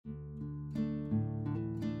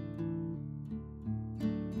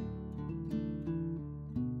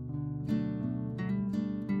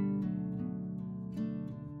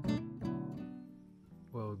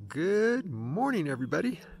Good morning,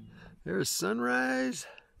 everybody. There's sunrise,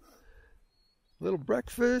 little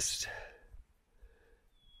breakfast,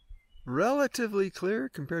 relatively clear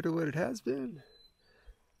compared to what it has been.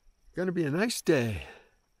 Gonna be a nice day.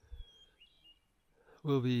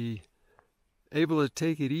 We'll be able to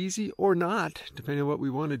take it easy or not, depending on what we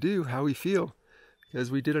want to do, how we feel,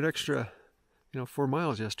 because we did an extra 4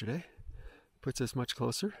 miles yesterday. Puts us much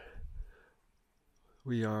closer.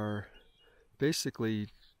 We are basically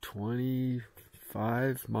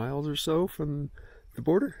 25 miles or so from the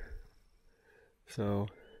border. So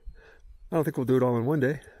I don't think we'll do it all in one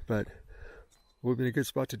day, but we'll be in a good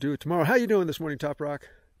spot to do it tomorrow. How you doing this morning, Top Rock?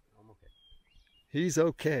 I'm okay. He's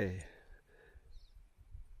okay.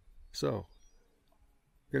 So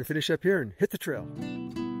we're gonna finish up here and hit the trail.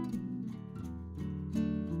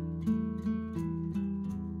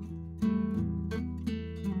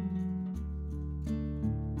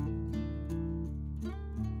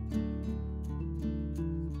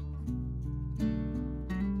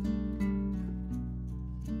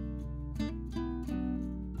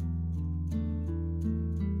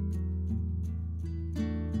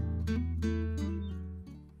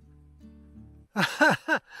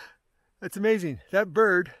 That's amazing. That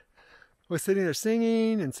bird was sitting there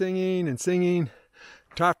singing and singing and singing.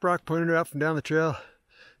 Top Rock pointed her out from down the trail.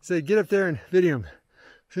 Said, get up there and video him.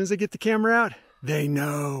 As soon as I get the camera out, they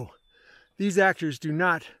know. These actors do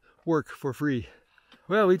not work for free.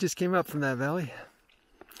 Well, we just came up from that valley.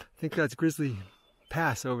 I think that's Grizzly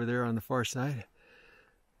Pass over there on the far side.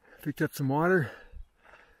 Picked up some water.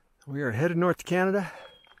 We are headed north to Canada.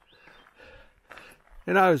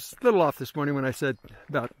 And I was a little off this morning when I said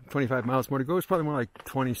about 25 miles more to go. It's probably more like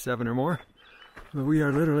 27 or more. But we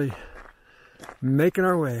are literally making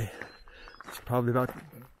our way. It's probably about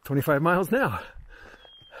 25 miles now.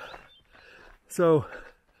 So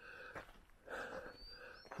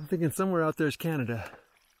I'm thinking somewhere out there is Canada.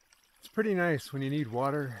 It's pretty nice when you need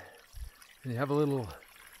water and you have a little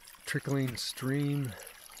trickling stream,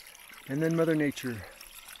 and then Mother Nature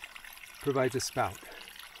provides a spout.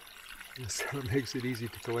 So it makes it easy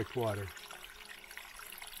to collect water.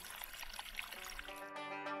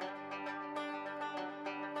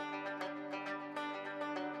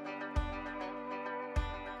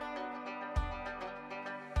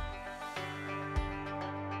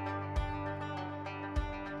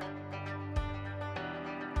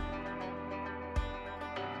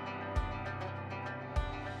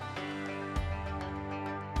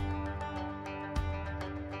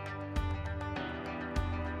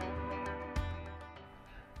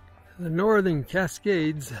 The northern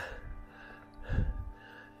Cascades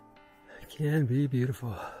can be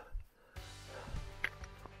beautiful.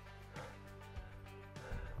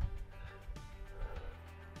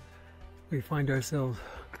 We find ourselves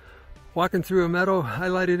walking through a meadow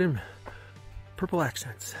highlighted in purple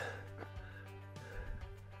accents.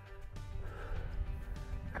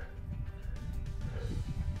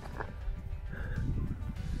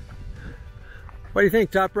 What do you think,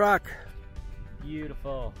 Top Rock?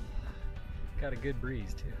 Beautiful. Got a good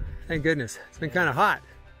breeze too. Thank goodness. It's been kind of hot.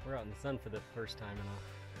 We're out in the sun for the first time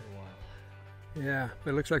in a while. Yeah,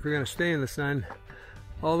 but it looks like we're going to stay in the sun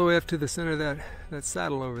all the way up to the center of that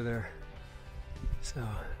saddle over there. So,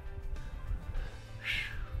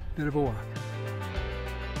 bit of a walk.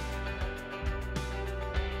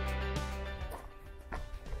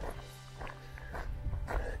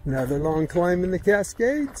 Another long climb in the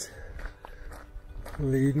Cascades,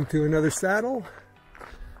 leading to another saddle.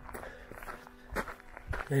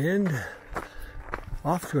 And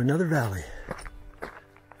off to another valley.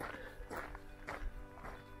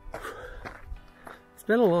 It's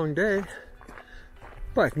been a long day,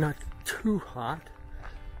 but not too hot,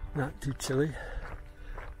 not too chilly.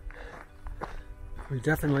 We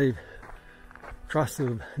definitely crossed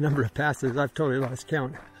a number of passes. I've totally lost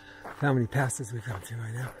count of how many passes we've gone through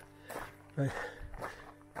right now. But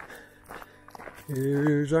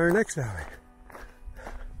here's our next valley.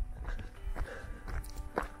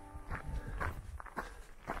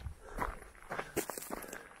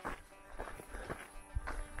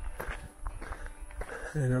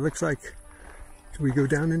 And it looks like, do we go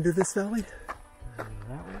down into this valley? That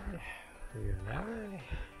way. We go that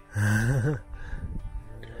way.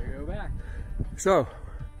 We go back. So,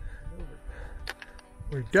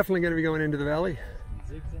 we're definitely going to be going into the valley.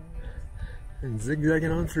 And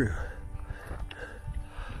zigzagging on through.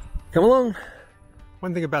 Come along.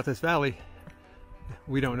 One thing about this valley,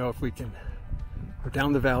 we don't know if we can go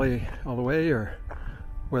down the valley all the way or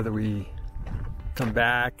whether we come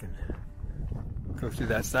back and go through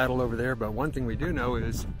that saddle over there. But one thing we do know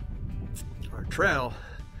is our trail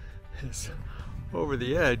is over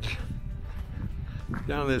the edge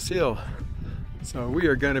down this hill. So we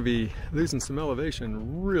are going to be losing some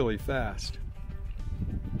elevation really fast.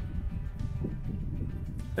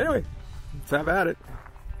 Anyway, let's have at it.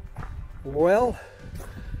 Well,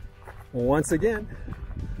 once again,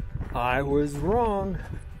 I was wrong.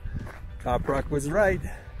 Top Rock was right.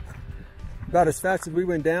 About as fast as we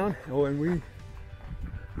went down. Oh, and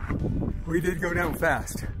we did go down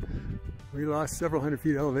fast. We lost several hundred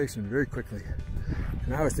feet of elevation very quickly.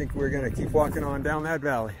 And I was thinking we were going to keep walking on down that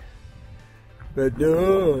valley. But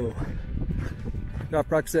no. Top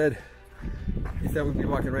Rock said he thought we'd be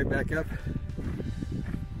walking right back up.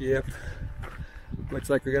 Yep. Looks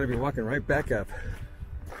like we're going to be walking right back up.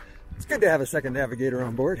 It's good to have a second navigator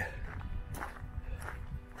on board.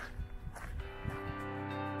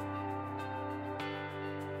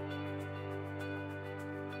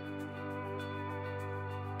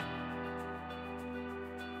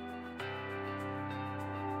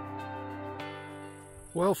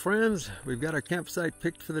 Well, friends, we've got our campsite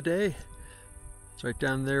picked for the day. It's right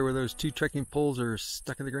down there where those 2 trekking poles are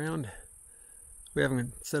stuck in the ground. We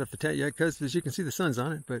haven't set up the tent yet because, as you can see, the sun's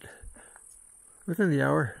on it, but within the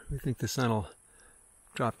hour, we think the sun will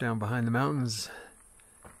drop down behind the mountains,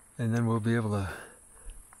 and then we'll be able to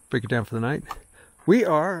break it down for the night. We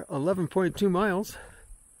are 11.2 miles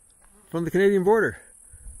from the Canadian border.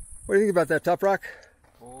 What do you think about that, Top Rock?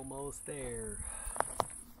 Almost there.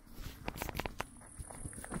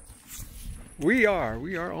 We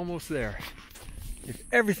are almost there. If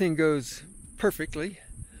everything goes perfectly,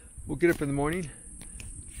 we'll get up in the morning,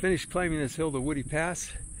 finish climbing this hill, the Woody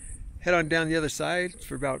Pass, head on down the other side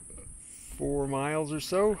for about 4 miles or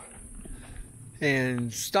so,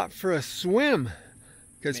 and stop for a swim,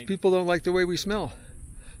 because people don't like the way we smell.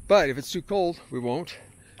 But if it's too cold, we won't.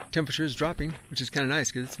 Temperature is dropping, which is kind of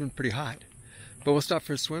nice because it's been pretty hot. But we'll stop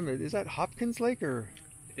for a swim. Is that Hopkins Lake or?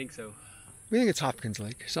 I think so. We think it's Hopkins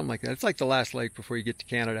Lake, something like that. It's like the last lake before you get to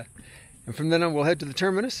Canada. And from then on, we'll head to the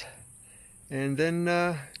terminus and then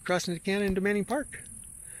cross into Canada into Manning Park.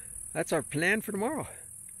 That's our plan for tomorrow.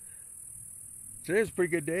 Today was a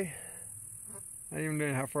pretty good day. I don't even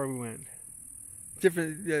know how far we went.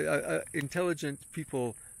 Different, intelligent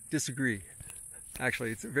people disagree.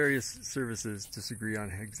 Actually, it's various services disagree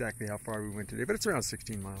on exactly how far we went today, but it's around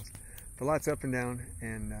 16 miles. But lots up and down,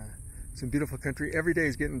 and some beautiful country. Every day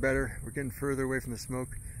is getting better. We're getting further away from the smoke.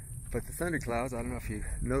 But the thunderclouds, I don't know if you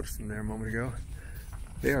noticed them there a moment ago,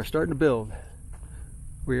 they are starting to build.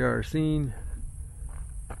 We are seeing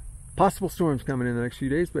possible storms coming in the next few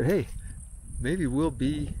days, but hey, maybe we'll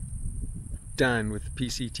be done with the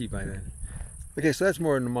PCT by then. Okay, so that's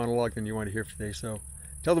more in the monologue than you want to hear for today. So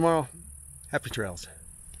till tomorrow, happy trails.